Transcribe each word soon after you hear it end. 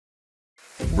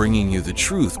bringing you the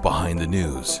truth behind the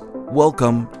news.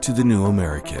 Welcome to The New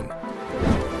American.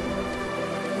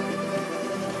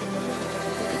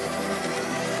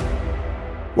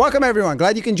 Welcome, everyone.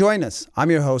 Glad you can join us. I'm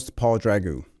your host, Paul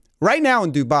Dragoo. Right now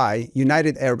in Dubai,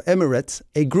 United Arab Emirates,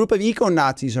 a group of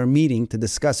eco-Nazis are meeting to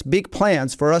discuss big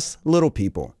plans for us little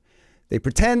people. They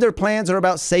pretend their plans are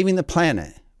about saving the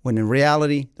planet, when in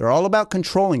reality, they're all about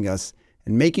controlling us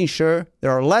and making sure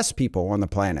there are less people on the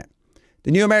planet.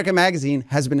 The New American magazine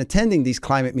has been attending these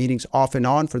climate meetings off and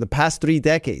on for the past 3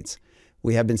 decades.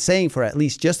 We have been saying for at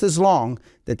least just as long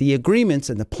that the agreements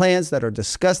and the plans that are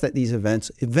discussed at these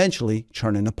events eventually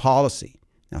turn into policy.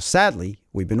 Now, sadly,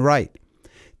 we've been right.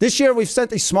 This year, we've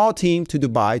sent a small team to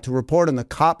Dubai to report on the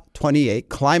COP28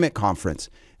 climate conference.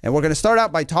 And we're going to start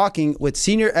out by talking with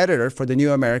senior editor for the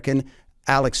New American,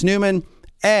 Alex Newman,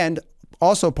 and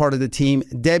also part of the team,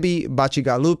 Debbie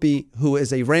Bacigalupi, who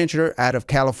is a rancher out of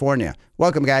California.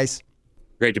 Welcome, guys.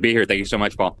 Great to be here. Thank you so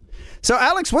much, Paul. So,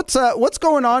 Alex, what's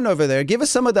going on over there? Give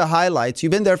us some of the highlights.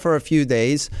 You've been there for a few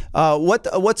days.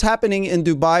 What's happening in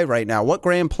Dubai right now? What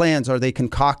grand plans are they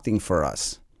concocting for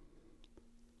us?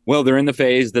 Well, they're in the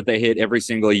phase that they hit every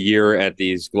single year at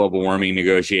these global warming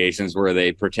negotiations where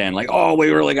they pretend like, oh, we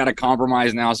really got to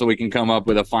compromise now so we can come up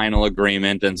with a final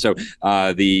agreement. And so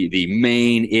the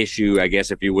main issue, I guess,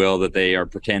 if you will, that they are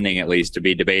pretending at least to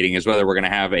be debating is whether we're going to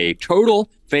have a total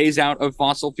phase out of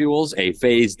fossil fuels, a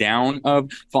phase down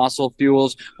of fossil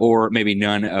fuels, or maybe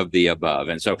none of the above.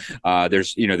 And so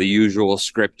there's, the usual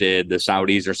scripted. The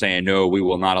Saudis are saying, no, we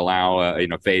will not allow,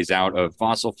 phase out of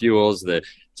fossil fuels.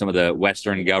 Some of the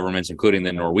Western governments, including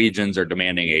the Norwegians, are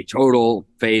demanding a total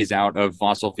phase out of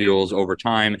fossil fuels over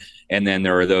time. And then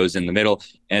there are those in the middle.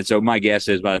 And so my guess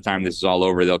is by the time this is all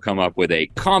over, they'll come up with a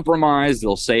compromise.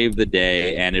 They'll save the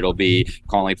day, and it'll be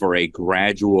calling for a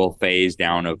gradual phase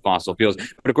down of fossil fuels.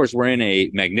 But of course, we're in a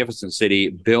magnificent city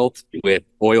built with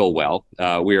oil wealth.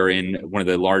 We are in one of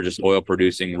the largest oil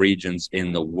producing regions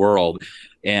in the world.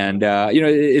 And,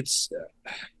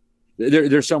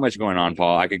 There's so much going on,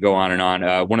 Paul. I could go on and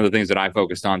on. One of the things that I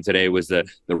focused on today was the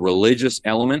religious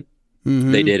element.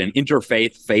 Mm-hmm. They did an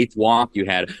interfaith faith walk. You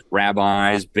had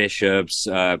rabbis, bishops,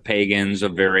 pagans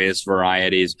of various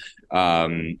varieties,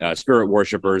 spirit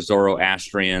worshipers,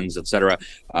 Zoroastrians, etc.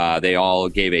 They all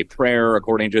gave a prayer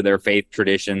according to their faith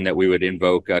tradition that we would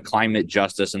invoke climate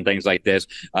justice and things like this.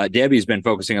 Debbie's been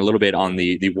focusing a little bit on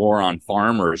the war on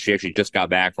farmers. She actually just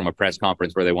got back from a press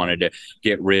conference where they wanted to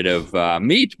get rid of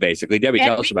meat, basically. Debbie,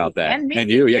 tell us about that. And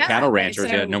you, cattle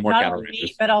ranchers. So no more cattle ranchers.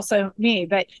 Meat, but also me.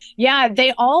 But yeah,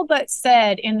 they all but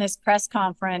said in this press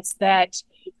conference that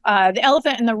the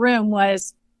elephant in the room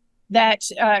was that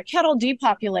cattle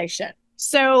depopulation.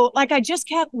 So I just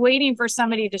kept waiting for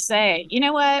somebody to say, you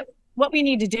know what we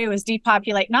need to do is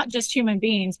depopulate not just human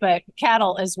beings, but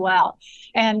cattle as well.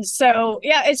 And so,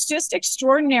 yeah, it's just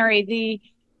extraordinary, the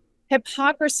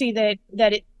hypocrisy that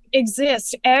it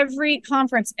exists. Every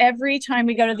conference, every time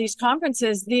we go to these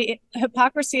conferences, the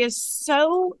hypocrisy is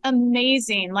so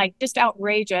amazing, just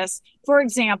outrageous. For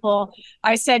example,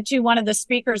 I said to one of the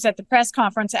speakers at the press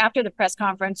conference, after the press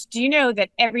conference, do you know that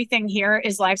everything here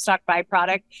is livestock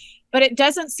byproduct? But it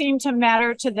doesn't seem to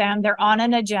matter to them. They're on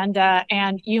an agenda,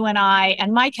 and you and I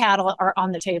and my cattle are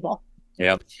on the table.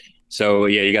 Yep. So,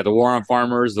 yeah, you got the war on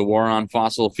farmers, the war on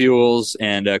fossil fuels,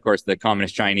 and, of course, the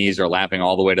communist Chinese are laughing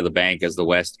all the way to the bank as the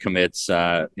West commits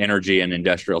energy and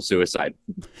industrial suicide.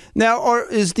 Now,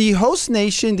 is the host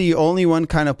nation the only one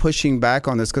kind of pushing back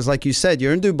on this? Because like you said,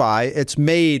 you're in Dubai. It's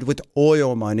made with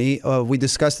oil money. We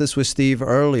discussed this with Steve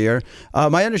earlier.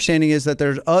 My understanding is that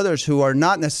there's others who are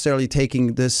not necessarily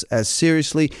taking this as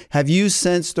seriously. Have you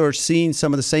sensed or seen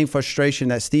some of the same frustration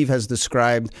that Steve has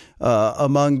described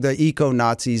among the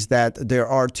eco-Nazis, that there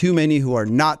are too many who are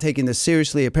not taking this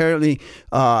seriously? Apparently,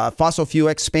 fossil fuel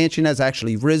expansion has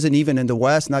actually risen even in the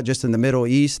West, not just in the Middle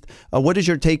East. What is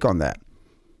your take on that?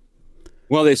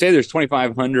 Well, they say there's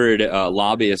 2,500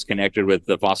 lobbyists connected with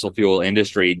the fossil fuel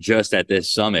industry just at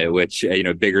this summit, which,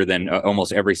 bigger than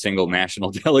almost every single national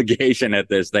delegation at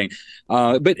this thing.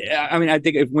 But I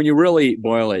think when you really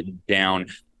boil it down,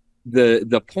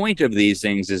 the point of these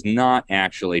things is not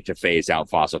actually to phase out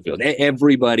fossil fuels.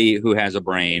 Everybody who has a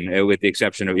brain, with the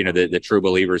exception of, the true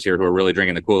believers here who are really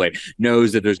drinking the Kool-Aid,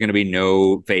 knows that there's going to be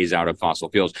no phase out of fossil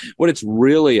fuels. What it's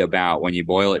really about when you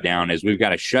boil it down is we've got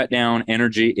to shut down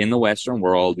energy in the Western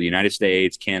world, the United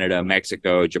States, Canada,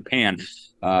 Mexico, Japan.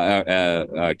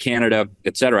 Canada,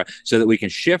 et cetera, so that we can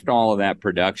shift all of that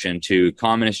production to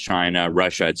communist China,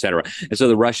 Russia, et cetera. And so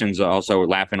the Russians also were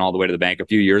laughing all the way to the bank. A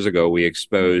few years ago, we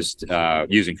exposed,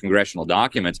 using congressional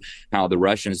documents, how the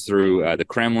Russians, through the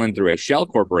Kremlin, through a shell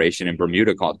corporation in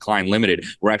Bermuda called Klein Limited,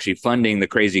 were actually funding the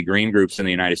crazy green groups in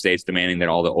the United States, demanding that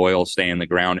all the oil stay in the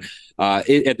ground.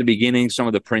 At the beginning, some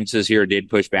of the princes here did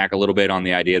push back a little bit on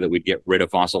the idea that we'd get rid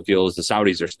of fossil fuels. The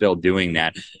Saudis are still doing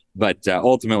that. But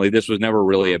ultimately, this was never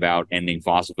really about ending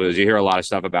fossil fuels. You hear a lot of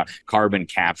stuff about carbon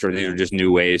capture. These are just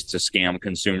new ways to scam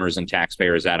consumers and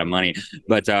taxpayers out of money.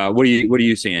 But what are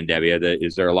you seeing, Debbie?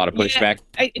 Is there a lot of pushback?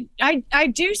 Yeah, I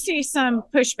do see some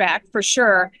pushback for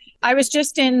sure. I was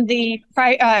just in the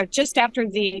just after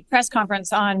the press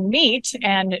conference on meat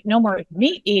and no more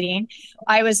meat eating.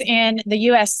 I was in the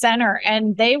U.S. Center,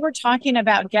 and they were talking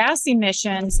about gas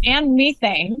emissions and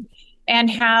methane, and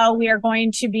how we are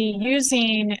going to be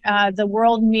using the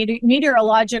World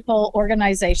Meteorological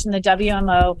Organization, the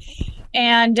WMO,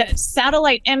 and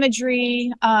satellite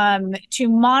imagery to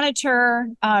monitor,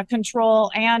 control,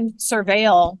 and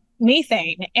surveil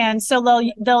methane. And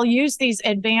so they'll use these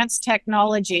advanced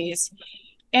technologies,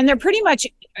 and they're pretty much,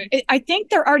 I think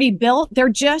they're already built. They're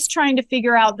just trying to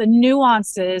figure out the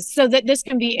nuances so that this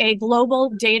can be a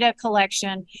global data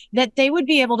collection, that they would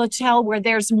be able to tell where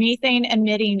there's methane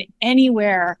emitting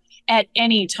anywhere at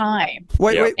any time.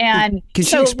 Wait. And can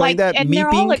you explain that? And they're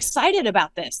all excited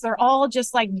about this. They're all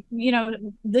just like,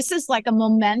 this is like a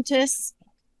momentous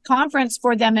conference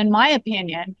for them, in my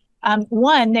opinion.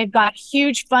 One, they've got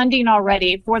huge funding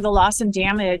already for the loss and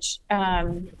damage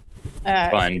fund.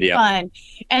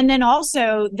 And then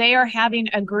also they are having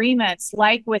agreements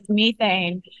like with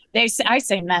methane. I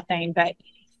say methane, but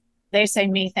they say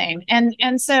methane.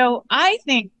 And so I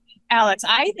think, Alex,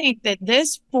 that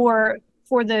this for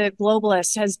the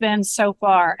globalists has been so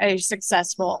far a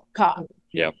successful COP.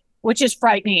 Yeah. Which is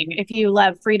frightening. If you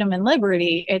love freedom and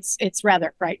liberty, it's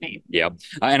rather frightening. Yeah.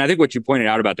 And I think what you pointed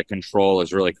out about the control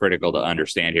is really critical to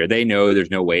understand here. They know there's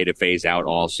no way to phase out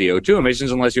all CO2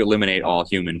 emissions unless you eliminate all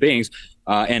human beings.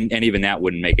 And even that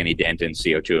wouldn't make any dent in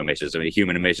CO2 emissions. I mean,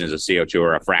 human emissions of CO2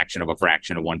 are a fraction of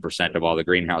 1% of all the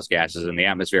greenhouse gases in the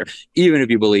atmosphere, even if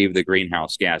you believe the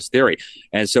greenhouse gas theory.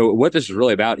 And so what this is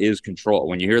really about is control.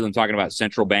 When you hear them talking about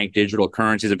central bank digital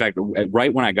currencies, in fact,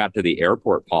 right when I got to the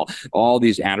airport, Paul, all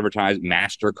these advertised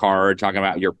MasterCard talking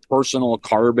about your personal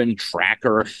carbon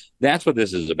tracker. That's what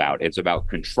this is about. It's about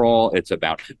control. It's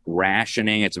about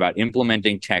rationing. It's about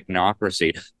implementing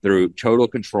technocracy through total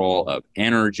control of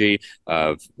energy,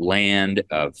 of land,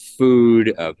 of food,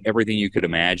 of everything you could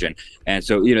imagine. And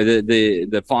so,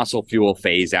 the fossil fuel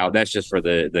phase out, that's just for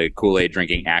the Kool-Aid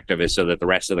drinking activists so that the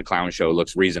rest of the clown show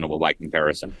looks reasonable by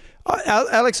comparison.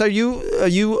 Alex, are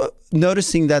you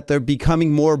noticing that they're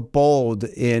becoming more bold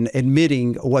in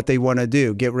admitting what they want to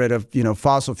do? Get rid of,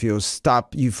 fossil fuels,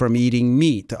 stop you from eating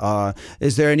meat.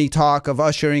 Is there any talk of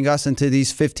ushering us into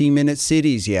these 15-minute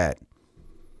cities yet?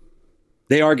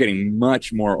 They are getting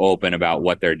much more open about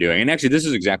what they're doing. And actually, this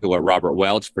is exactly what Robert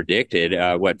Welch predicted,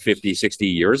 50, 60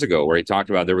 years ago, where he talked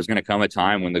about there was going to come a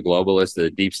time when the globalists, the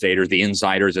deep staters, the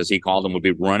insiders, as he called them, would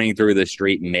be running through the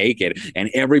street naked, and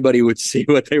everybody would see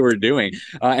what they were doing.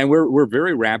 And we're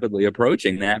very rapidly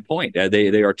approaching that point.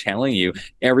 They are telling you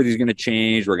everything's going to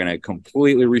change. We're going to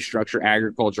completely restructure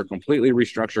agriculture, completely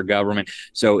restructure government.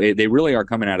 So they really are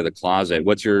coming out of the closet.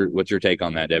 What's your take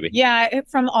on that, Debbie? Yeah,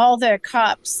 from all the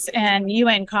COPs and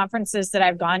UN conferences that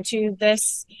I've gone to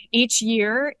each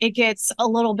year, it gets a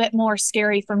little bit more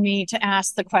scary for me to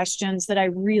ask the questions that I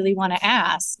really want to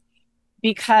ask,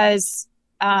 because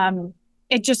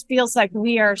it just feels like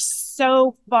we are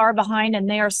so far behind and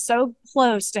they are so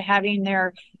close to having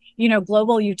their,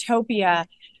 global utopia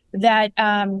that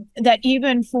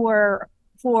even for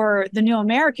the New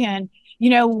American,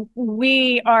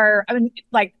 we are,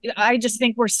 I just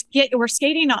think we're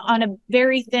skating on a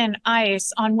very thin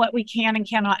ice on what we can and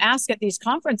cannot ask at these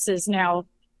conferences now,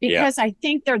 because I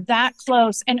think they're that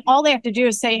close, and all they have to do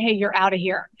is say, hey, you're out of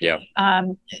here. Yeah.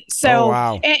 Oh,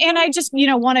 wow. And I just,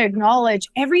 want to acknowledge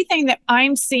everything that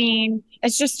I'm seeing.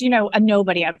 It's just, a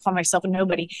nobody. I call myself a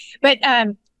nobody, but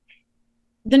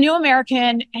the New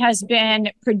American has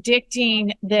been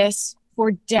predicting this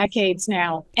for decades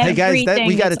now. Hey guys,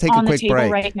 we got to take a quick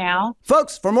break right now.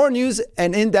 Folks, for more news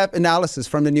and in-depth analysis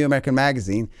from the New American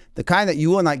Magazine, the kind that you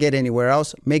will not get anywhere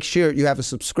else, make sure you have a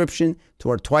subscription to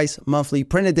our twice-monthly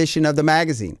print edition of the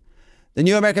magazine. The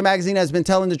New American Magazine has been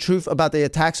telling the truth about the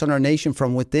attacks on our nation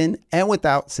from within and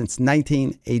without since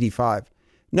 1985.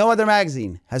 No other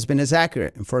magazine has been as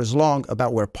accurate and for as long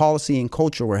about where policy and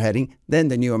culture were heading than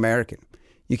the New American.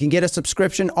 You can get a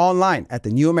subscription online at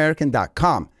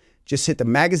thenewamerican.com. Just hit the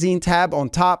magazine tab on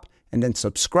top and then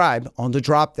subscribe on the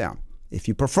drop-down. If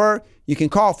you prefer, you can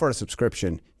call for a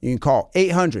subscription. You can call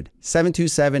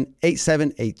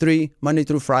 800-727-8783 Monday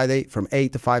through Friday from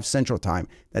 8 to 5 Central Time.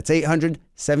 That's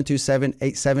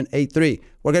 800-727-8783.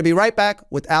 We're going to be right back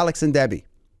with Alex and Debbie.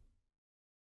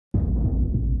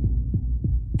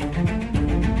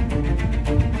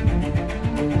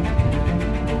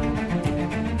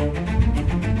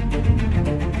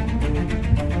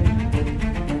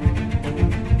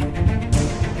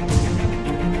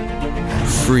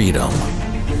 Freedom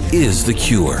is the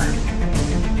cure.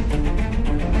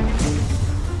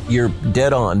 You're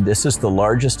dead on. This is the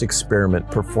largest experiment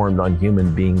performed on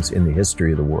human beings in the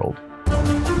history of the world.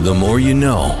 The more you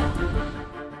know.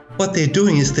 What they're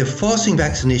doing is they're forcing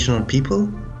vaccination on people,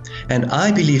 and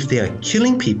I believe they are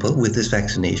killing people with this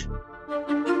vaccination.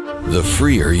 The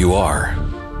freer you are.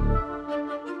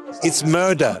 It's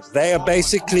murder. They are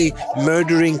basically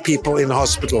murdering people in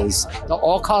hospitals. The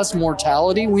all-cause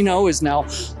mortality we know is now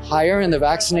higher in the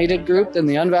vaccinated group than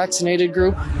the unvaccinated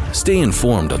group. Stay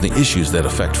informed on the issues that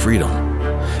affect freedom.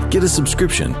 Get a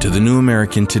subscription to The New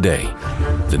American today.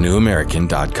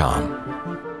 thenewamerican.com.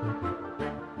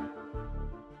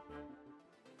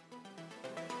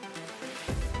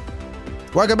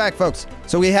 Welcome back, folks.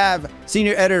 So we have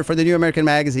senior editor for the New American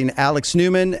Magazine, Alex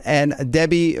Newman, and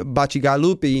Debbie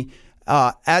Bacigalupi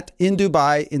in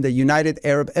Dubai in the United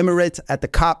Arab Emirates at the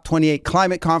COP28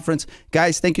 climate conference.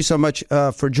 Guys, thank you so much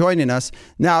for joining us.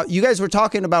 Now, you guys were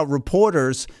talking about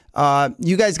reporters.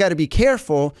 You guys got to be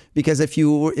careful because if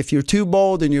you're too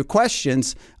bold in your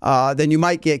questions, then you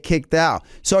might get kicked out.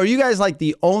 So are you guys like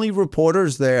the only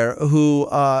reporters there who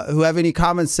have any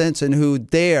common sense and who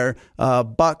dare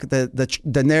buck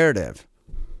the narrative?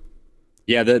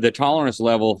 Yeah, the tolerance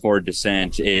level for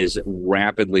dissent is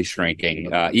rapidly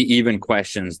shrinking. Even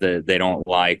questions that they don't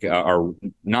like are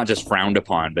not just frowned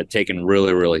upon, but taken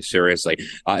really, really seriously.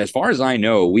 As far as I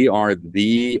know, we are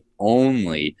the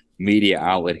only media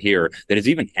outlet here that is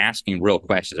even asking real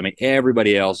questions. I mean,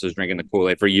 everybody else is drinking the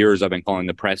Kool-Aid. For years, I've been calling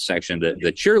the press section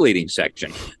the cheerleading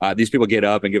section. These people get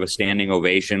up and give a standing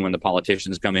ovation when the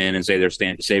politicians come in and say they're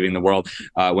saving the world.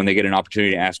 When they get an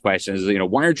opportunity to ask questions,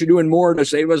 why aren't you doing more to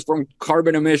save us from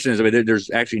carbon emissions? I mean,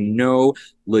 there's actually no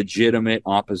legitimate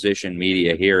opposition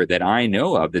media here that I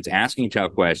know of that's asking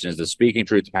tough questions, that's speaking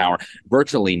truth to power.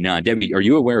 Virtually none. Debbie, are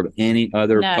you aware of any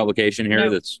other publication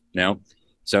here that's no?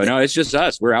 So, no, it's just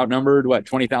us. We're outnumbered,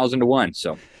 20,000 to 1.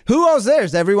 So who else there?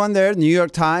 Is everyone there? New York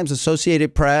Times,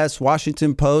 Associated Press,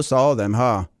 Washington Post, all of them,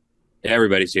 huh?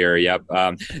 Everybody's here. Yep.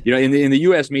 In the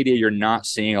U.S. media, you're not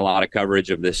seeing a lot of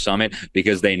coverage of this summit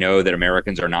because they know that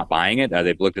Americans are not buying it.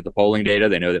 They've looked at the polling data.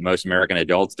 They know that most American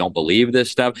adults don't believe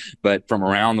this stuff. But from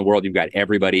around the world, you've got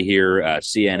everybody here,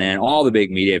 CNN, all the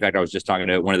big media. In fact, I was just talking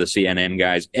to one of the CNN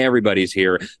guys. Everybody's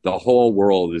here. The whole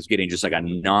world is getting just like a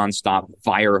nonstop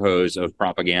fire hose of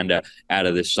propaganda out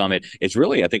of this summit. It's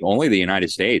really, I think, only the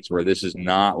United States where this is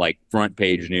not like front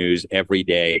page news every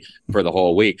day for the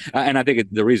whole week. And I think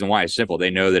the reason why is simple. They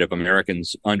know that if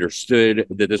Americans understood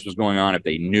that this was going on, if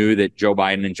they knew that Joe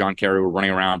Biden and John Kerry were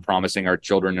running around promising our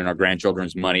children and our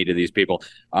grandchildren's money to these people,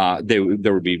 there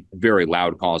would be very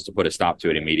loud calls to put a stop to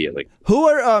it immediately. Who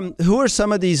are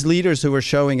some of these leaders who are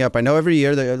showing up? I know every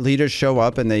year the leaders show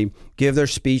up and they give their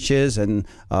speeches and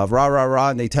rah, rah,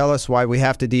 rah, and they tell us why we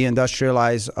have to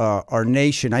deindustrialize our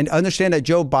nation. I understand that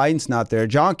Joe Biden's not there.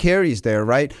 John Kerry's there,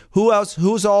 right? Who else?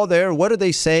 Who's all there? What are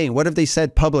they saying? What have they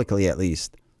said publicly, at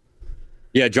least?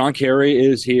 Yeah, John Kerry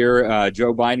is here.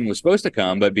 Joe Biden was supposed to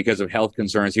come, but because of health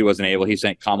concerns, he wasn't able. He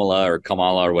sent Kamala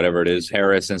or whatever it is,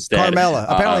 Harris instead. Carmela.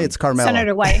 Apparently it's Carmela.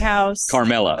 Senator Whitehouse.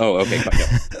 Carmela. Oh, okay.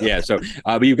 Yeah. So,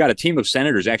 but you've got a team of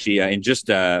senators actually in just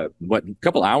a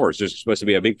couple hours. There's supposed to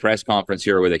be a big press conference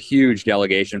here with a huge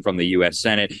delegation from the U.S.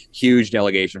 Senate, huge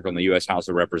delegation from the U.S. House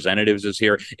of Representatives is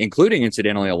here, including,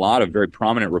 incidentally, a lot of very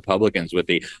prominent Republicans with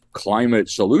the Climate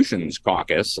Solutions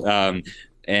Caucus.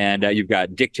 And you've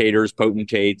got dictators,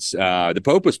 potentates. The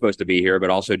Pope was supposed to be here,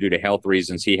 but also due to health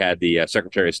reasons, he had the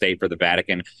Secretary of State for the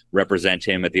Vatican represent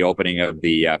him at the opening of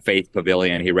the Faith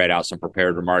Pavilion. He read out some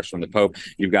prepared remarks from the Pope.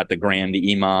 You've got the Grand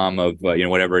Imam of,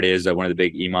 whatever it is, one of the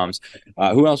big imams.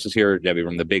 Who else is here, Debbie,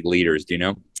 from the big leaders? Do you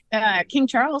know? King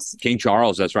Charles. King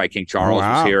Charles. That's right. King Charles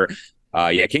was here.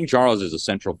 King Charles is a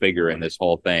central figure in this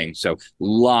whole thing. So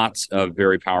lots of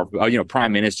very powerful,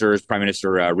 prime ministers. Prime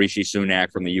Minister Rishi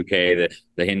Sunak from the UK,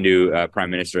 the Hindu prime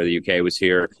minister of the UK was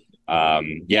here.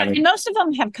 Yeah, and most of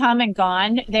them have come and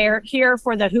gone. They're here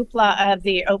for the hoopla of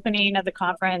the opening of the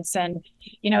conference. And,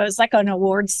 it's like an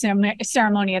awards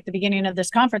ceremony at the beginning of this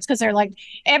conference, because they're like,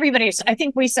 I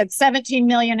think we said 17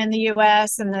 million in the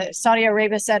US, and the Saudi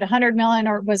Arabia said 100 million,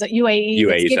 or was it UAE?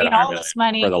 UAE said getting all this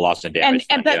money for the loss and damage.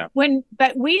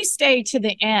 But we stay to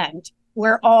the end,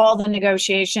 where all the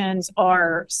negotiations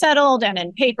are settled and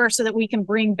in paper, so that we can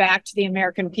bring back to the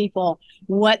American people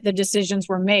what the decisions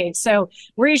were made. So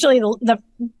we're usually the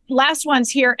last ones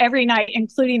here every night,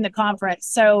 including the conference.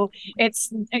 So it's,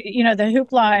 the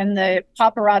hoopla and the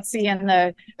paparazzi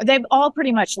and they've all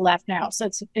pretty much left now. So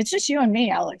it's just you and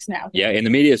me, Alex, now. Yeah, in the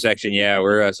media section,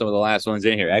 we're some of the last ones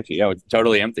in here. Actually, it's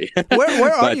totally empty.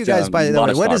 Where are you guys, by the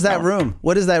way? What is that room?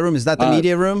 What is that room? Is that the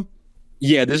media room?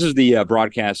 Yeah, this is the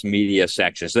broadcast media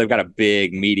section. So they've got a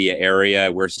big media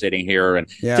area. We're sitting here, and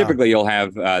typically you'll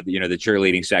have, the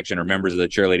cheerleading section or members of the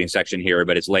cheerleading section here,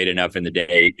 but it's late enough in the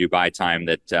day, Dubai time,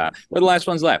 that we're the last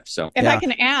ones left. So if I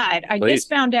can add, I just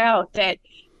found out that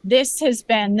this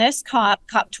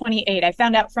COP28. I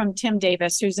found out from Tim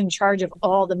Davis, who's in charge of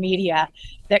all the media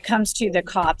that comes to the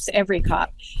COPs, every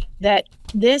COP, that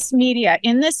this media,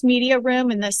 in this media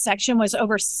room, in this section, was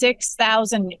over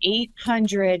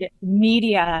 6,800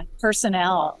 media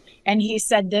personnel. And he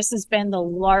said this has been the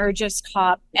largest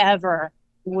COP ever,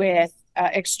 with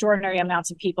extraordinary amounts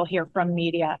of people here from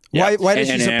media. Why does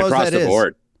she suppose that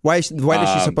is? Why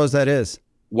does she suppose that is?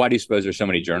 Why do you suppose there's so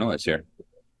many journalists here?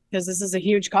 Because this is a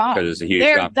huge COP.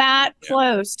 They're that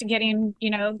close to getting,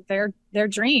 their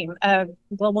dream of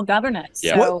global governance.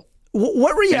 Yeah. So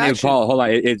what reaction? Paul, hold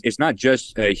on. It's not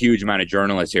just a huge amount of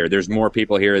journalists here. There's more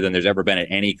people here than there's ever been at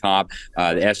any COP.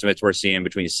 The estimates we're seeing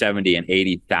between 70 and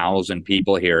 80,000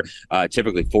 people here.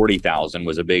 Typically 40,000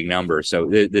 was a big number. So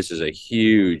this is a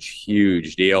huge,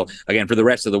 huge deal. Again, for the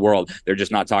rest of the world, they're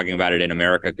just not talking about it in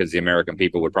America, because the American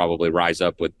people would probably rise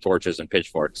up with torches and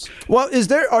pitchforks. Well, is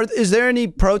there any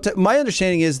protest? My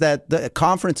understanding is that the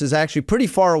conference is actually pretty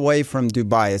far away from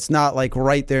Dubai. It's not like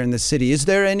right there in the city. Is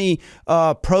there any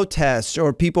protest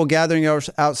or people gathering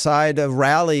outside,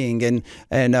 rallying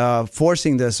and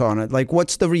forcing this on it? Like,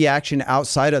 what's the reaction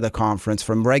outside of the conference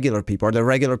from regular people? Are there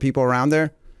regular people around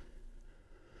there?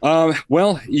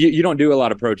 Well, you don't do a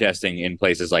lot of protesting in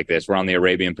places like this. We're on the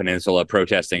Arabian Peninsula.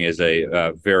 Protesting is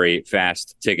a very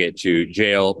fast ticket to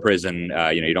jail, prison.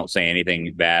 You don't say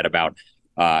anything bad about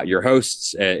your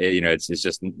hosts. It's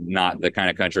just not the kind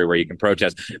of country where you can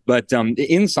protest. But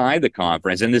inside the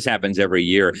conference, and this happens every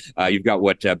year, you've got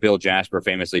what Bill Jasper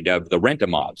famously dubbed the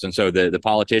rent-a-mobs. And so the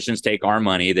politicians take our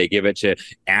money, they give it to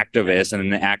activists, and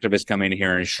then the activists come in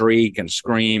here and shriek and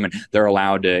scream, and they're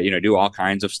allowed to do all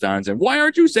kinds of stunts. And why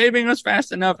aren't you saving us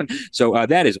fast enough? And so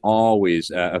that is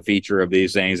always a feature of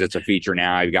these things. It's a feature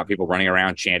now. You've got people running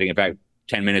around chanting. In fact,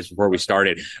 10 minutes before we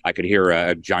started, I could hear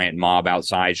a giant mob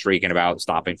outside shrieking about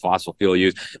stopping fossil fuel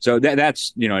use. So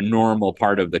that's, a normal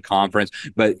part of the conference.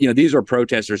 But, these are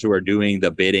protesters who are doing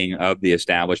the bidding of the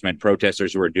establishment,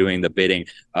 protesters who are doing the bidding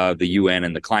of the UN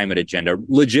and the climate agenda,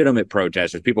 legitimate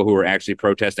protesters, people who are actually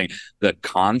protesting the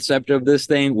concept of this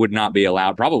thing would not be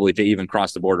allowed probably to even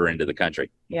cross the border into the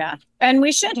country. Yeah. And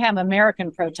we should have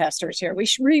American protesters here. We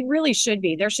really should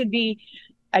be. There should be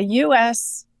a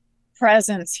U.S.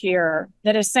 presence here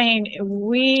that is saying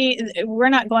we're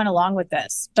not going along with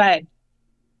this. But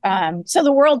so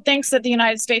the world thinks that the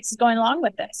United States is going along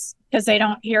with this, because they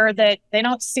don't hear that, they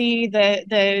don't see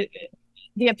the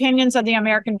opinions of the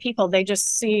American people. They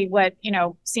just see what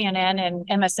CNN and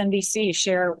MSNBC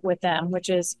share with them, which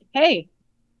is, hey,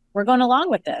 we're going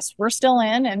along with this. We're still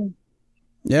in, and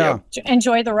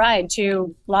enjoy the ride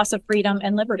to loss of freedom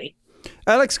and liberty.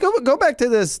 Alex, go back to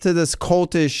this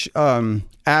cultish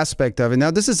aspect of it. Now,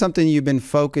 this is something you've been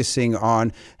focusing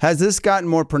on. Has this gotten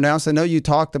more pronounced? I know you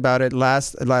talked about it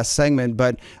last segment,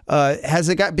 but has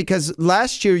it got, because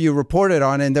last year you reported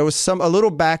on it, and there was a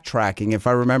little backtracking, if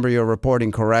I remember your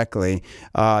reporting correctly.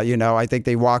 I think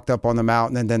they walked up on the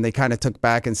mountain, and then they kind of took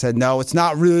back and said, no, it's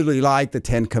not really like the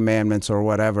 10 Commandments or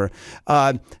whatever.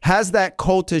 Has that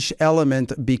cultish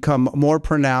element become more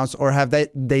pronounced, or have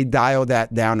they dialed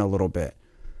that down a little bit?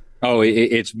 Oh,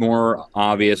 it's more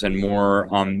obvious and more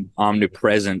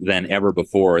omnipresent than ever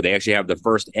before. They actually have the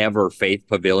first ever faith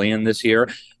pavilion this year.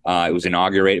 It was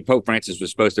inaugurated. Pope Francis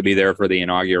was supposed to be there for the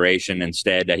inauguration.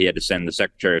 Instead, he had to send the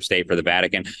Secretary of State for the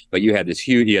Vatican. But you had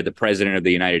the President of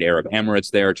the United Arab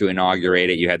Emirates there to inaugurate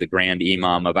it. You had the Grand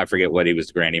Imam of, I forget what he was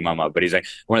the Grand Imam of, but he's like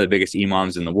one of the biggest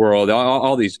imams in the world.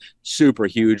 All these super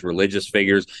huge religious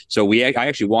figures. So I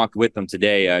actually walked with them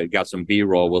today. Got some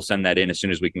B-roll. We'll send that in as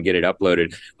soon as we can get it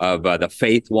uploaded of the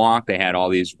faith walk. They had all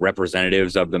these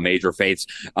representatives of the major faiths.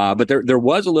 But there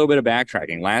was a little bit of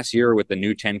backtracking. Last year with the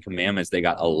new 10 Commandments, they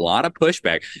got a lot of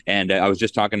pushback. And I was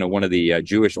just talking to one of the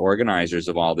Jewish organizers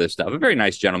of all this stuff, a very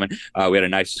nice gentleman. We had a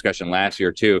nice discussion last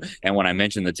year, too. And when I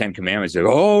mentioned the 10 Commandments, they said,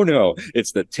 oh, no,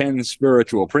 it's the 10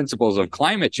 spiritual principles of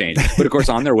climate change. But of course,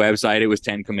 on their website, it was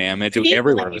 10 Commandments.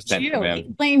 Everywhere was 10 Commandments.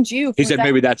 He blamed you. He said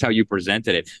maybe that's how you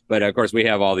presented it. But of course, we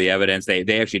have all the evidence.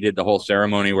 They actually did the whole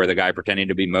ceremony where the guy pretending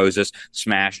to be Moses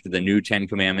smashed the new 10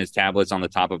 Commandments tablets on the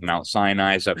top of Mount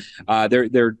Sinai. So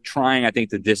they're trying, I think,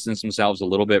 to distance themselves a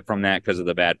little bit from that because of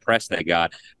the bad press they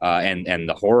got and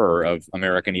the horror of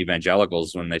American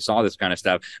evangelicals when they saw this kind of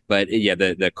stuff. But yeah,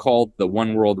 the cult, the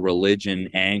one world religion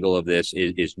angle of this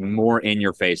is more in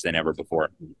your face than ever before.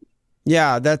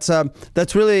 Yeah,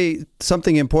 that's really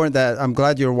something important that I'm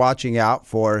glad you're watching out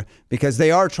for, because they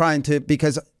are trying to,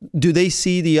 because do they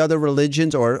see the other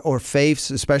religions or faiths,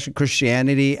 especially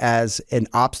Christianity, as an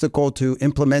obstacle to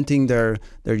implementing their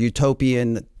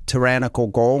utopian tyrannical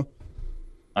goal?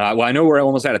 Well, I know we're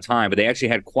almost out of time, but they actually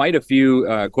had quite a few,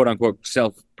 quote unquote,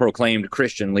 self-proclaimed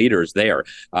Christian leaders there.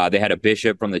 They had a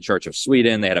bishop from the Church of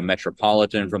Sweden. They had a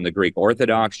metropolitan from the Greek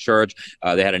Orthodox Church.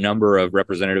 They had a number of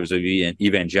representatives of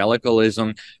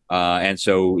evangelicalism. And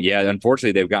so, yeah,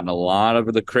 unfortunately, they've gotten a lot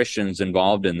of the Christians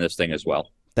involved in this thing as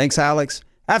well. Thanks, Alex.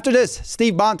 After this,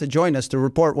 Steve Bonta joined us to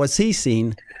report what he's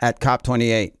seen at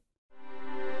COP28.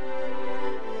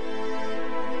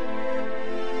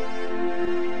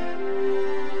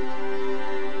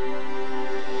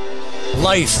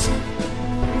 Life,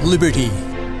 liberty,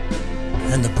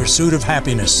 and the pursuit of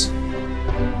happiness.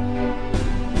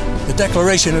 The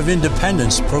Declaration of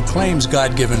Independence proclaims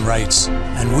God-given rights,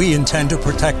 and we intend to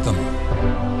protect them.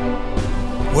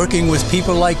 Working with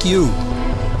people like you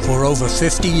for over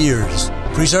 50 years,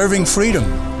 preserving freedom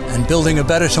and building a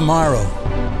better tomorrow.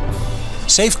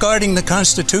 Safeguarding the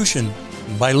Constitution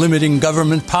by limiting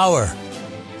government power.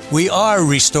 We are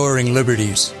restoring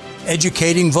liberties,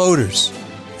 educating voters,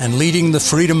 and leading the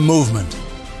freedom movement.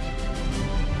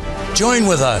 Join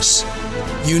with us.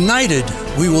 United,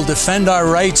 we will defend our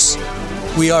rights.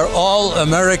 We are all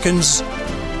Americans.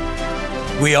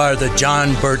 We are the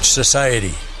John Birch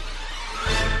Society.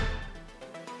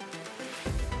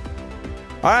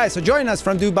 All right, so joining us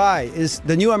from Dubai is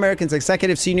the New American's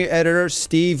executive senior editor,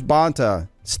 Steve Bonta.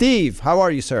 Steve, how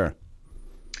are you, sir?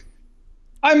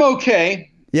 I'm okay.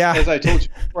 Yeah. As I told you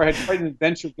before, I had quite an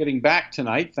adventure getting back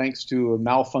tonight, thanks to a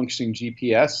malfunctioning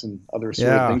GPS and other of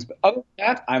things. But other than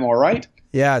that, I'm all right.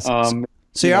 Yes.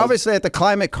 So you're obviously at the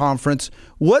climate conference.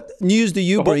 What news do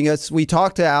you bring us? We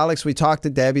talked to Alex, we talked to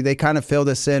Debbie. They kind of filled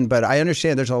us in, but I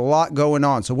understand there's a lot going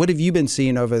on. So what have you been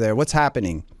seeing over there? What's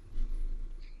happening?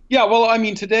 Yeah, well, I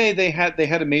mean, today they had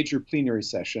a major plenary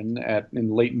session in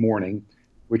the late morning,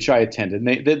 which I attended.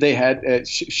 And they had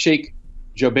Sheikh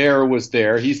Jaber was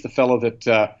there. He's the fellow that,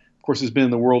 of course, has been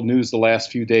in the world news the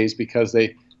last few days because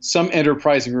some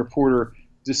enterprising reporter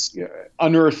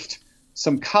unearthed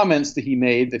some comments that he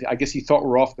made that I guess he thought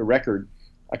were off the record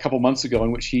a couple months ago,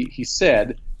 in which he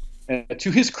said,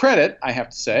 to his credit, I have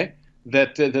to say,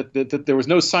 that there was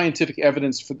no scientific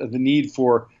evidence for the need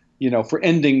for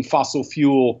ending fossil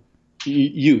fuel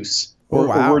use or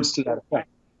words to that effect.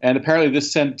 And apparently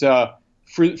this sent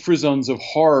frisons of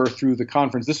horror through the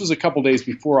conference. This was a couple days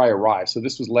before I arrived, so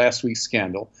this was last week's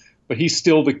scandal. But he's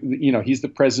still he's the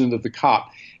president of the COP.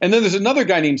 And then there's another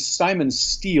guy named Simon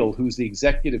Steele, who's the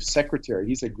executive secretary.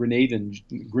 He's a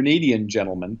Grenadian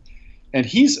gentleman, and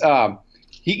he's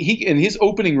he in his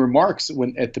opening remarks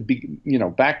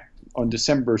back on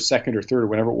December 2nd or 3rd or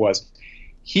whenever it was,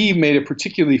 he made a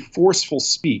particularly forceful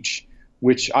speech,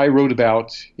 which I wrote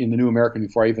about in the New American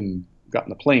before I even got in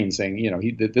the plane,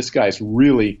 saying, this guy's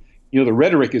really, the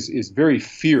rhetoric is very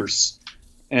fierce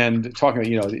and talking,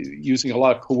 using a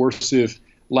lot of coercive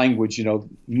language,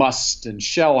 must and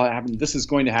shall happen. This is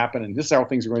going to happen, and this is how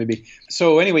things are going to be.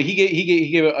 So anyway, he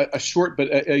gave a short, but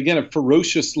again, a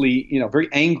ferociously, very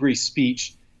angry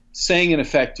speech, saying in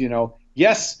effect,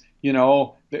 yes,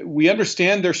 we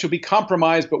understand there should be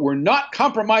compromise, but we're not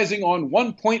compromising on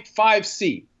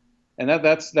 1.5C. And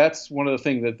that's one of the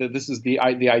things that this is the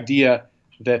idea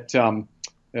that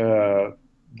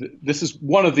this is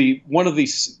one of the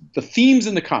themes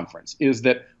in the conference is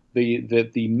that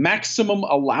the maximum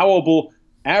allowable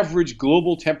average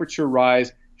global temperature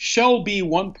rise shall be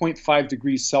 1.5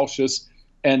 degrees Celsius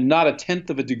and not a tenth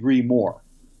of a degree more.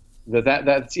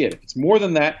 That's it. If it's more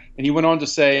than that, and he went on to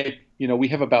say, we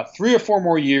have about 3 or 4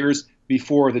 more years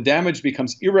before the damage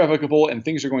becomes irrevocable and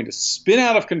things are going to spin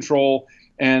out of control,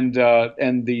 and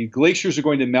the glaciers are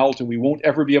going to melt, and we won't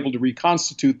ever be able to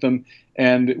reconstitute them,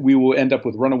 and we will end up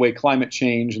with runaway climate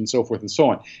change and so forth and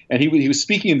so on. And he was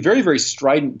speaking in very, very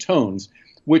strident tones,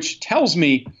 which tells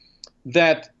me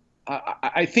that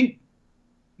I think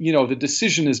the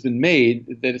decision has been made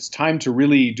that it's time to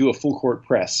really do a full court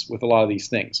press with a lot of these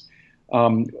things.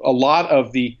 A lot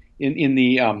of the in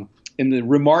the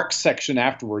remarks section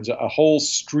afterwards, a whole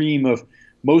stream of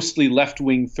mostly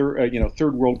left-wing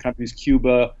third world countries,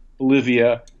 Cuba,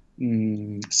 Bolivia,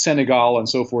 Senegal, and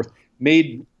so forth,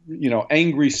 made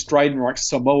angry, strident remarks.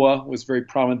 Samoa was very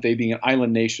prominent. They, being an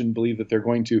island nation, believe that they're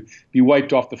going to be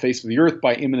wiped off the face of the earth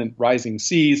by imminent rising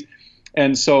seas,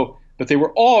 and so. But they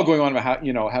were all going on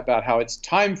about how it's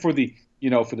time for the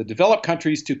developed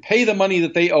countries to pay the money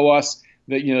that they owe us,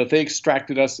 that they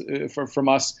extracted us from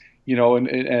us,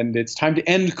 and it's time to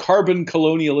end carbon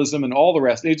colonialism and all the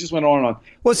rest. It just went on and on.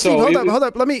 Well, Steve, hold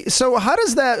up. So how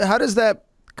does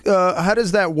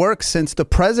that work? Since the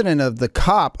president of the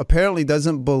COP apparently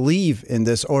doesn't believe in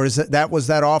this, or was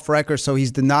that off record? So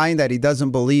he's denying that he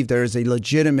doesn't believe there is a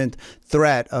legitimate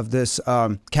threat of this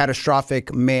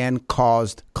catastrophic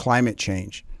man-caused climate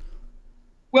change.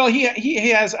 Well, he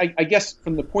has, I guess,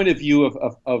 from the point of view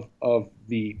of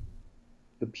the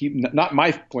people, not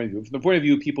my point of view, from the point of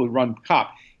view of people who run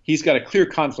COP, he's got a clear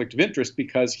conflict of interest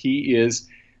because he is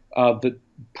the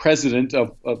president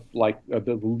of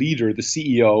the leader, the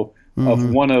CEO of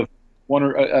one of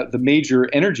the major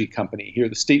energy company here,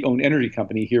 the state-owned energy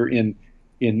company here in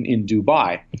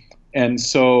Dubai, and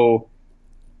so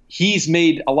he's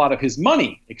made a lot of his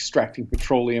money extracting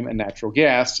petroleum and natural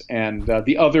gas. And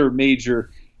the other major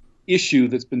issue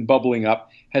that's been bubbling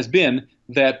up has been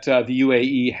that the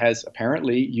UAE has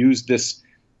apparently used this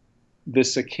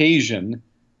occasion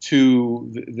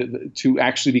to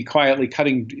actually be quietly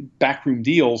cutting backroom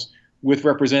deals with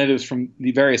representatives from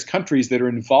the various countries that are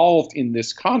involved in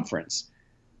this conference.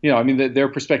 Their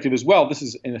perspective is, well, this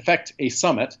is in effect a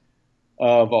summit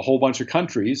of a whole bunch of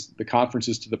countries. The conference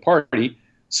is to the party.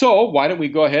 So why don't we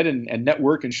go ahead and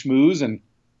network and schmooze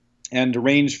and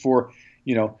arrange for,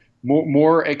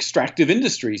 more extractive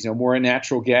industries, more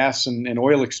natural gas and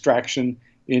oil extraction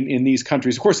in these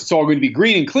countries. Of course, it's all going to be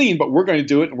green and clean, but we're going to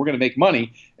do it and we're going to make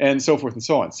money and so forth and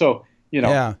so on. So,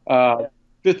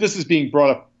 this is being brought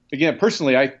up again.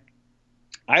 Personally, I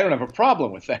don't have a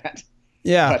problem with that.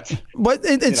 Yeah, but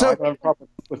I don't have a problem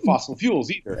with fossil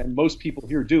fuels either, and most people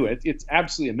here do it. It's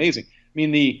absolutely amazing. I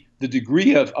mean, the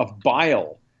degree of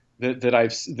bile that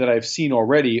I've seen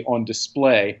already on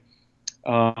display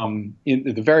in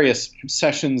the various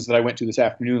sessions that I went to this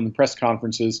afternoon, the press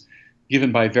conferences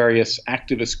given by various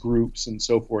activist groups and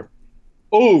so forth,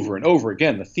 over and over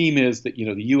again. The theme is that the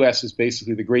U.S. is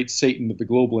basically the great Satan of the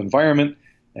global environment,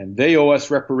 and they owe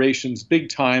us reparations big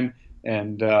time.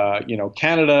 And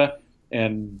Canada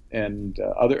and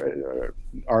other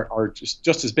are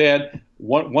just as bad.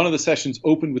 One of the sessions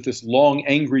opened with this long,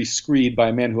 angry screed by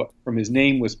a man who, from his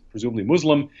name, was presumably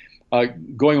Muslim,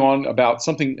 going on about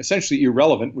something essentially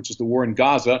irrelevant, which is the war in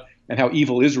Gaza and how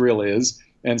evil Israel is,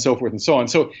 and so forth and so on.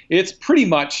 So it's pretty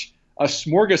much a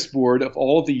smorgasbord of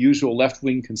all of the usual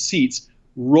left-wing conceits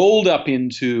rolled up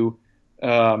into,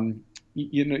 packaged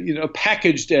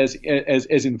as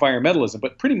environmentalism.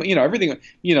 But pretty much, everything.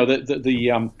 Let's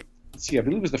see, I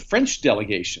believe it was the French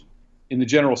delegation in the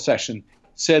general session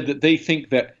said that they think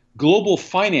that global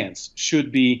finance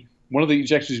should be one of the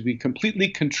objectives would be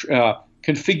completely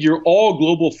configure all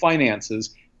global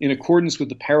finances in accordance with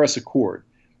the Paris Accord,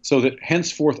 so that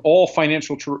henceforth all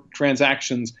financial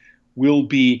transactions will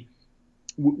be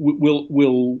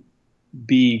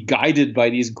guided by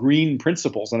these green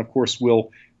principles, and of course will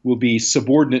be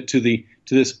subordinate to this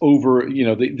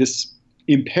this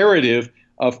imperative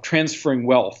of transferring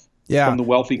wealth. Yeah. From the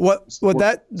wealthy. Well,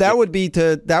 that would be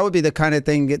the kind of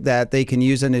thing that they can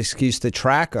use an excuse to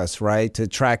track us, right? To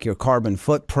track your carbon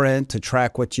footprint, to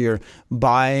track what you're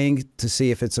buying, to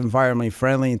see if it's environmentally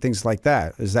friendly and things like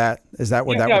that. Is that what that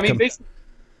would come?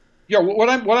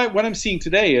 What I'm seeing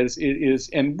today is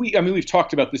and we've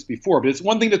talked about this before, but it's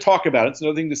one thing to talk about it, it's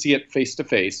another thing to see it face to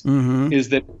face. Is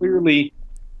that clearly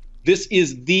this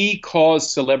is the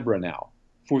cause célèbre now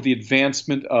for the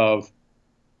advancement of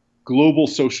global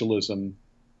socialism,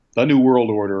 the New World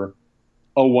Order,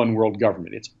 a one world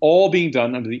government. It's all being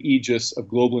done under the aegis of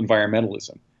global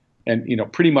environmentalism. And,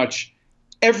 pretty much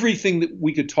everything that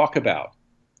we could talk about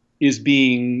is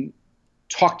being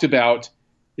talked about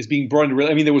is being brought into.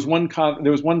 I mean, there was one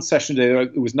session today.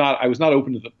 I was not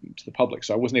open to the public,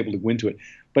 so I wasn't able to go into it.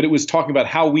 But it was talking about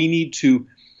how we need to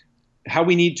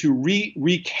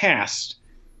recast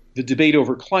the debate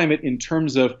over climate in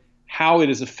terms of how it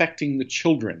is affecting the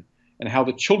children and how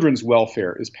the children's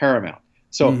welfare is paramount.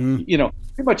 So,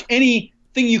 pretty much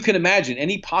anything you can imagine,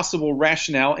 any possible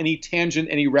rationale, any tangent,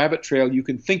 any rabbit trail you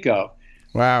can think of.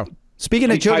 Wow.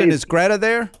 Speaking of children, is Greta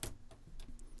there?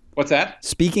 What's that?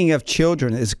 Speaking of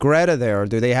children, is Greta there? Or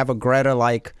do they have a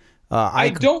Greta-like I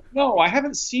don't know. I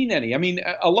haven't seen any. I mean,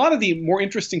 a lot of the more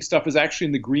interesting stuff is actually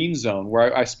in the green zone,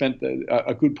 where I spent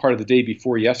a good part of the day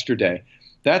before yesterday.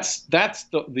 That's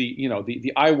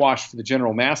the eye wash for the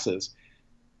general masses,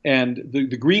 and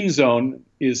the green zone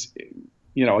is,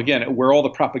 again, where all the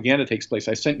propaganda takes place.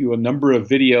 I sent you a number of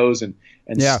videos and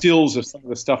stills of some of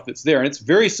the stuff that's there, and it's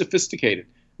very sophisticated.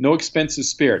 No expense is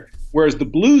spared. Whereas the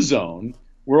blue zone,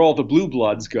 where all the blue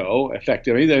bloods go,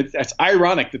 effectively, that's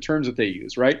ironic, the terms that they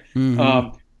use, right?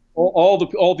 Mm-hmm. All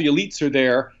the elites are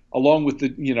there, along with the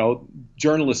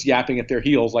journalists yapping at their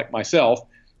heels like myself,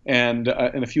 and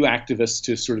a few activists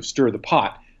to sort of stir the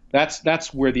pot.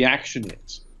 That's where the action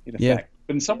is, in effect. Yeah.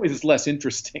 But in some ways, it's less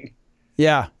interesting.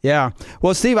 Yeah.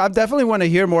 Well, Steve, I definitely want to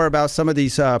hear more about some of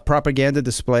these propaganda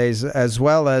displays, as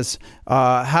well as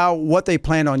what they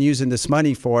plan on using this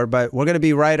money for. But we're going to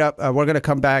be right up. We're going to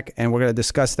come back and we're going to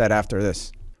discuss that after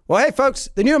this. Well, hey, folks,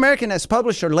 The New American has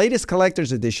published our latest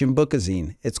collector's edition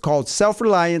bookazine. It's called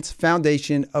Self-Reliance,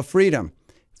 Foundation of Freedom.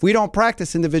 If we don't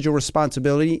practice individual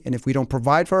responsibility, and if we don't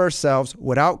provide for ourselves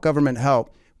without government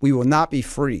help, we will not be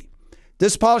free.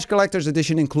 This polished collector's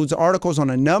edition includes articles on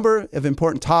a number of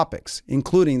important topics,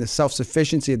 including the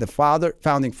self-sufficiency of the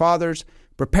founding fathers,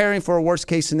 preparing for a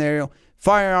worst-case scenario,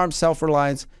 firearms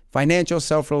self-reliance, financial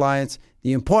self-reliance,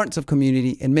 the importance of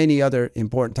community, and many other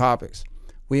important topics.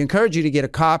 We encourage you to get a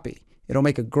copy. It'll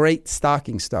make a great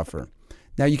stocking stuffer.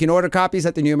 Now, you can order copies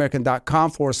at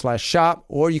thenewamerican.com/shop,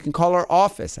 or you can call our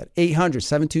office at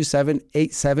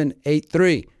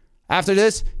 800-727-8783. After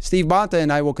this, Steve Bonta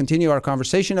and I will continue our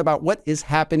conversation about what is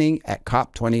happening at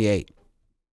COP28.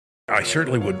 I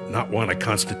certainly would not want a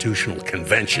constitutional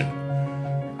convention.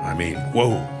 I mean,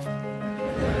 whoa.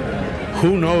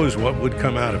 Who knows what would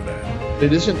come out of that?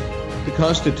 It isn't the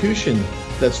Constitution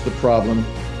that's the problem.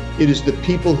 It is the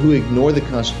people who ignore the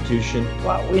Constitution.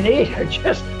 What we need are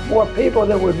just more people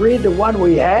that would read the one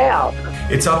we have.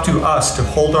 It's up to us to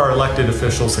hold our elected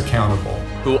officials accountable,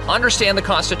 who understand the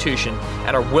Constitution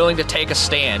and are willing to take a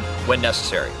stand when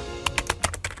necessary.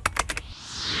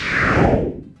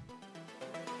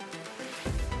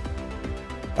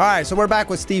 All right, so we're back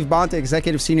with Steve Bonta,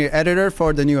 Executive Senior Editor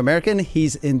for The New American.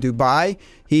 He's in Dubai.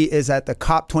 He is at the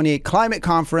COP28 Climate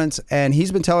Conference, and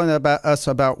he's been telling us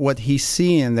about what he's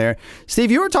seeing there.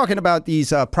 Steve, you were talking about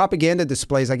these propaganda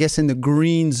displays, I guess, in the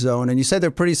green zone, and you said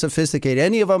they're pretty sophisticated.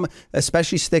 Any of them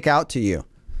especially stick out to you?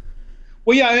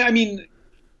 Well, yeah, I mean,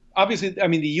 obviously,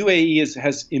 the UAE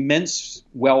has immense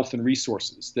wealth and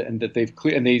resources, and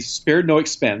they spared no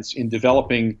expense in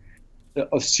developing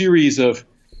a series of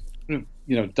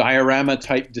diorama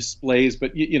type displays,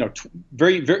 but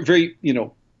very, very, very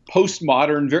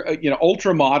postmodern, very,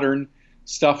 ultra modern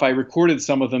stuff. I recorded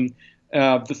some of them.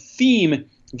 The theme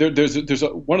there's the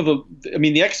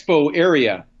expo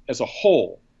area as a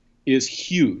whole is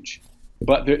huge,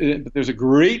 but there's a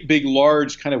great big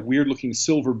large kind of weird looking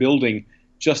silver building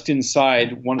just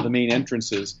inside one of the main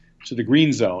entrances to the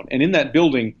green zone, and in that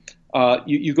building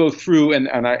you go through and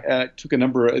I took a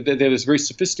number. They have this very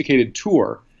sophisticated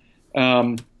tour.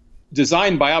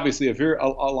 Designed by obviously a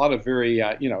lot of very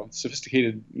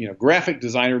sophisticated graphic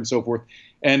designer and so forth,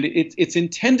 and it's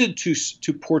intended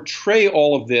to portray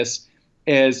all of this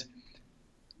as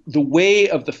the way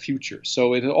of the future.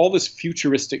 So it had all this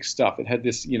futuristic stuff. It had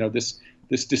this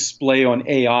this display on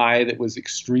AI that was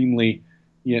extremely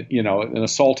an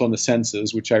assault on the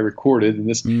senses, which I recorded, and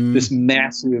this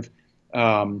massive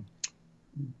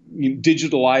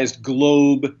digitalized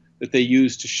globe that they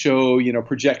used to show,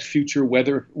 project future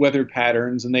weather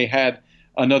patterns. And they had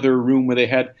another room where they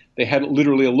had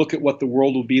literally a look at what the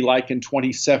world will be like in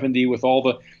 2070 with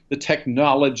all the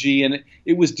technology. And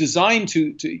it was designed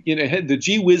to the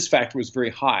gee whiz factor was very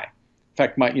high. In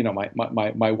fact, my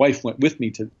wife went with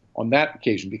me on that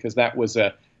occasion because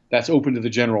that's open to the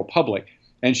general public.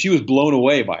 And she was blown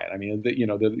away by it. I mean,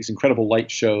 these incredible light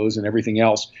shows and everything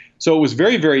else. So it was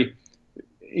very, very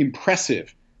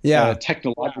impressive. Yeah,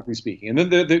 technologically speaking.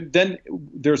 And then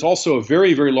there's also a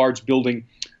very, very large building,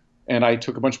 and I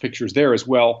took a bunch of pictures there as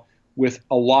well, with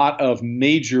a lot of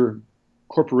major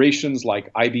corporations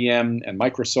like IBM and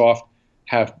Microsoft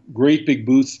have great big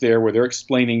booths there where they're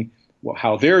explaining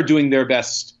how they're doing their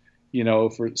best,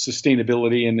 for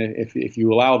sustainability, and if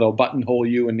you allow, they'll buttonhole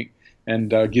you and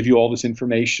give you all this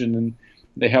information, and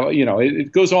they have,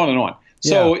 it goes on and on.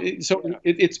 So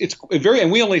it's very,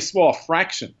 and we only saw a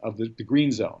fraction of the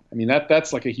green zone. I mean,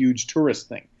 that's like a huge tourist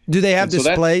thing. Do they have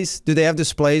displays? Do they have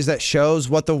displays that shows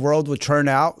what the world would turn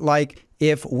out like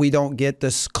if we don't get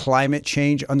this climate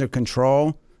change under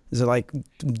control? Is it like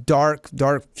dark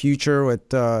future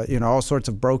with all sorts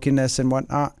of brokenness and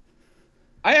whatnot?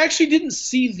 I actually didn't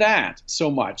see that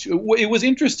so much. It was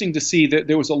interesting to see that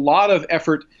there was a lot of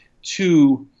effort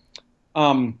to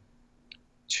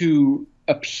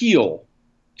appeal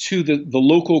to the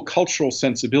local cultural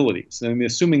sensibilities. I mean,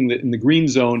 assuming that in the green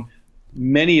zone,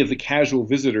 many of the casual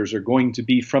visitors are going to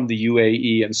be from the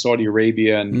UAE and Saudi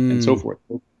Arabia and so forth.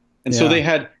 And so they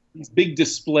had these big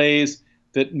displays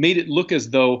that made it look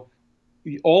as though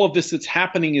all of this that's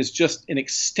happening is just an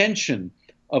extension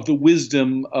of the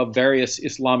wisdom of various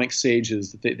Islamic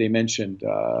sages that they mentioned,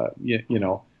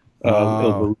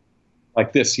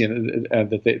 like this,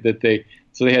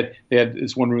 so they had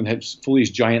this one room that had full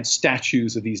these giant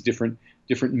statues of these different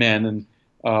men and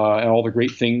all the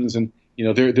great things, and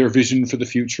their vision for the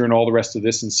future and all the rest of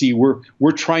this. And see,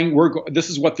 this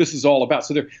is what this is all about.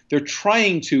 So they're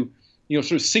trying to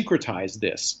sort of syncretize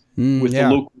this with the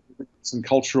local and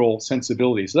cultural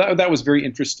sensibilities. So that was very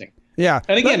interesting. Yeah,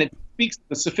 and again, it speaks to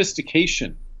the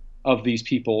sophistication of these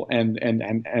people and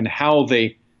how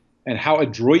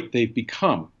adroit they've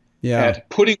become at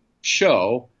putting a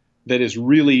show that is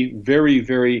really very,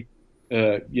 very,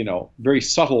 very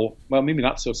subtle. Well, maybe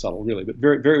not so subtle, really, but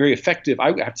very, very, very effective. I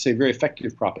have to say, very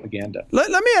effective propaganda. Let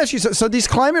me ask you. So these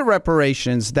climate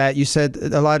reparations that you said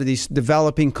a lot of these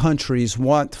developing countries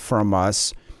want from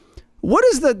us. What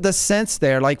is the sense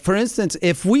there? Like, for instance,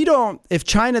 if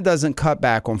China doesn't cut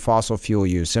back on fossil fuel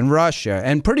use, and Russia,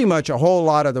 and pretty much a whole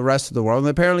lot of the rest of the world, and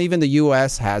apparently even the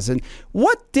U.S. hasn't,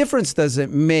 what difference does it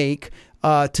make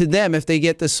to them if they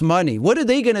get this money? What are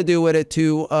they going to do with it?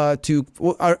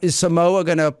 Is Samoa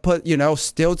going to put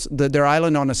stilts their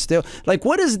island on a still? Like,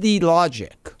 what is the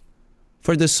logic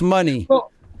for this money? Well,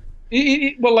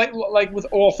 like with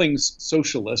all things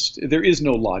socialist, there is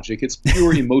no logic. It's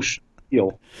pure emotion.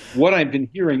 What I've been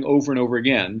hearing over and over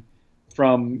again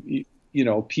from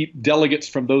delegates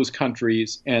from those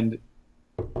countries and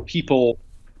people,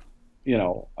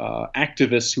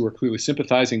 activists who are clearly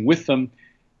sympathizing with them,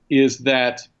 is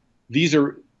that these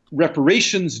are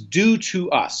reparations due to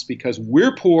us because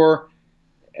we're poor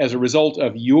as a result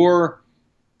of your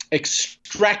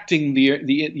extracting the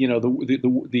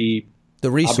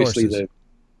resources.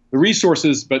 The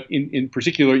resources, but in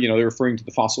particular, they're referring to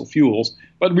the fossil fuels,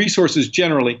 but resources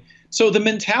generally. So the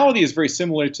mentality is very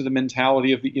similar to the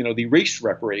mentality of the race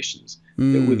reparations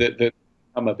that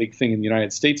become a big thing in the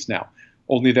United States now.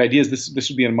 Only the idea is this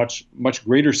would be on a much, much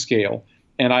greater scale.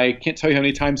 And I can't tell you how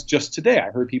many times just today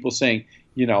I heard people saying,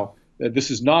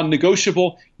 this is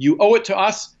non-negotiable. You owe it to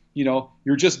us.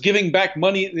 You're just giving back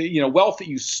money, wealth that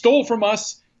you stole from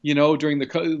us, during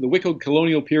the wicked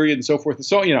colonial period and so forth. And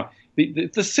so,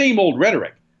 the same old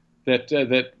rhetoric that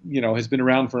has been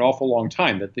around for an awful long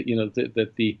time, that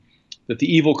the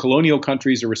evil colonial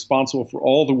countries are responsible for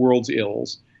all the world's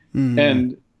ills,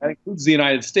 and that includes the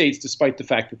United States, despite the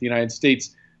fact that the United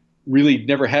States really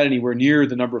never had anywhere near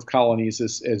the number of colonies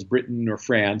as Britain or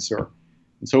France and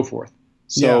so forth.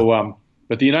 So,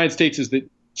 but the United States is the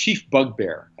chief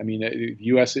bugbear. I mean, the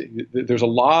U.S. There's a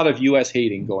lot of U.S.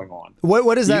 hating going on.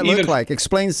 What does that look like?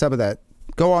 Explain some of that.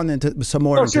 Go on into some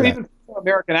more. Sure. Even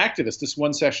American activists. This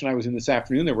one session I was in this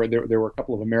afternoon, there were a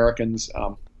couple of Americans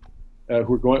who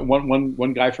were going.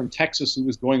 One guy from Texas who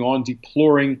was going on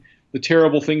deploring the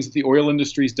terrible things that the oil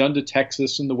industry's done to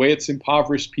Texas and the way it's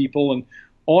impoverished people and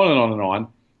on and on and on.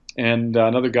 And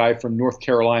another guy from North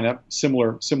Carolina,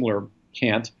 similar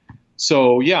cant.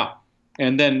 So yeah,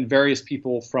 and then various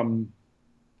people from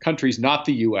countries not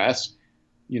the U.S.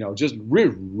 Just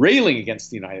railing against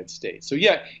the United States. So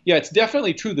yeah, it's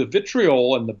definitely true. The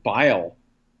vitriol and the bile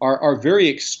are very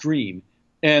extreme.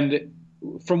 And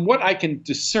from what I can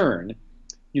discern,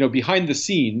 behind the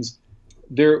scenes,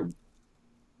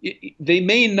 they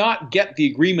may not get the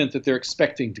agreement that they're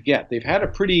expecting to get. They've had a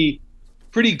pretty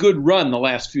good run the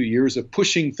last few years of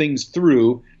pushing things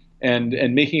through and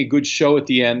making a good show at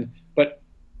the end. But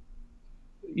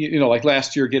like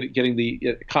last year, getting the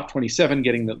COP27,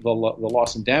 getting the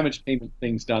loss and damage payment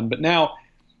things done. But now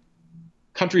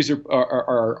countries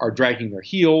are dragging their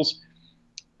heels.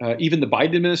 Even the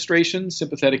Biden administration,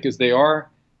 sympathetic as they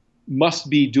are, must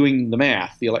be doing the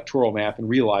math, the electoral math, and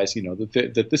realize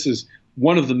that this is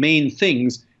one of the main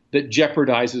things that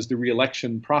jeopardizes the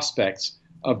reelection prospects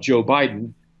of Joe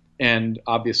Biden. and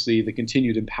obviously the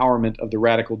continued empowerment of the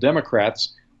radical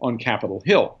Democrats on Capitol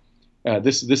Hill.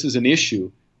 This is an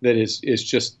issue that is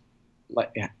just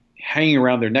like hanging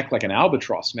around their neck like an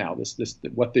albatross now. This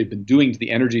what they've been doing to the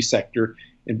energy sector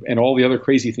and all the other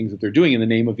crazy things that they're doing in the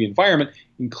name of the environment,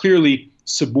 and clearly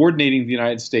subordinating the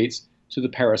United States to the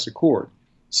Paris Accord.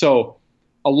 So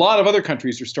a lot of other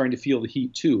countries are starting to feel the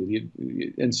heat too,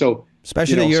 and so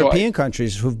especially the European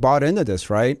countries who've bought into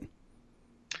this, right?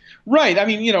 Right. I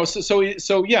mean, the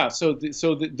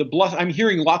bluster. I'm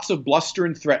hearing lots of bluster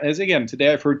and threat. As again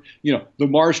today, I've heard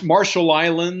the Marshall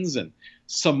Islands and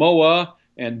Samoa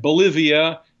and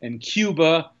Bolivia and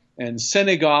Cuba and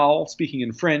Senegal, speaking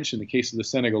in French in the case of the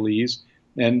Senegalese,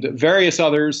 and various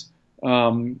others.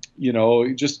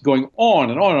 Just going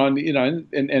on and on,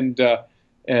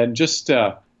 and just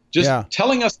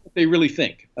telling us what they really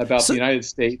think about the United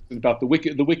States and about the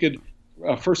wicked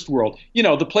first world.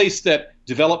 The place that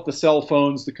developed the cell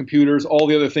phones, the computers, all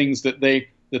the other things that they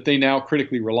now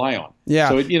critically rely on. Yeah.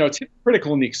 So it's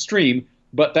critical in the extreme,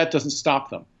 but that doesn't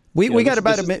stop them. We got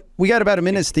about a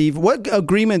minute, Steve. What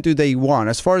agreement do they want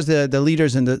as far as the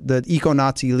leaders and the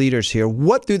eco-Nazi leaders here?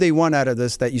 What do they want out of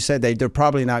this that you said they're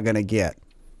probably not going to get?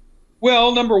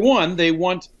 Well, number one, they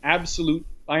want absolute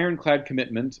ironclad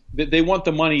commitment. They want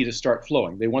the money to start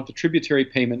flowing. They want the tributary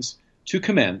payments to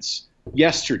commence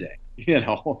yesterday. And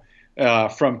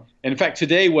in fact,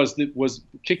 today was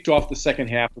kicked off the second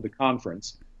half of the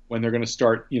conference when they're going to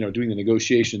start doing the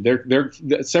negotiation.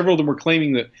 Several of them were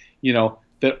claiming that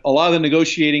that a lot of the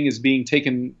negotiating is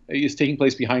taking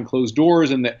place behind closed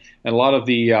doors, and a lot of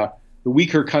the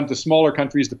the smaller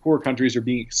countries, the poor countries, are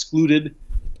being excluded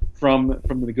from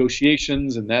the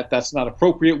negotiations, and that's not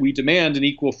appropriate. We demand an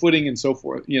equal footing, and so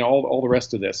forth. All the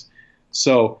rest of this.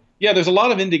 So there's a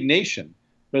lot of indignation,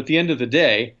 but at the end of the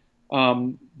day,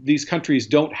 these countries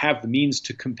don't have the means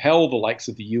to compel the likes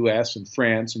of the U.S. and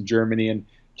France and Germany and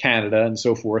Canada and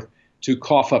so forth to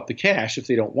cough up the cash if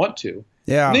they don't want to.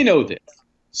 Yeah, and they know this.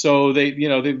 So they've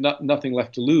nothing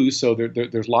left to lose. So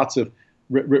there's lots of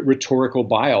rhetorical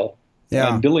bile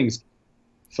and billings.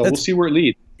 So we'll see where it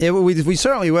leads. Yeah, we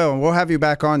certainly will, and we'll have you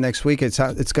back on next week. It's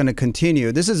going to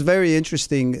continue. This is very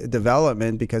interesting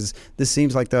development because this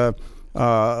seems like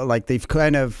like they've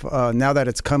kind of now that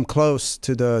it's come close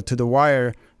to the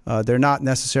wire. We're not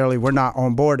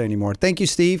on board anymore. Thank you,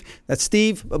 Steve. That's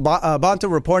Steve Banta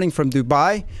reporting from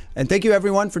Dubai. And thank you,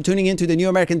 everyone, for tuning in to The New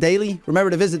American Daily.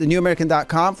 Remember to visit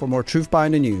thenewamerican.com for more truth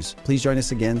behind the news. Please join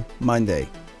us again Monday.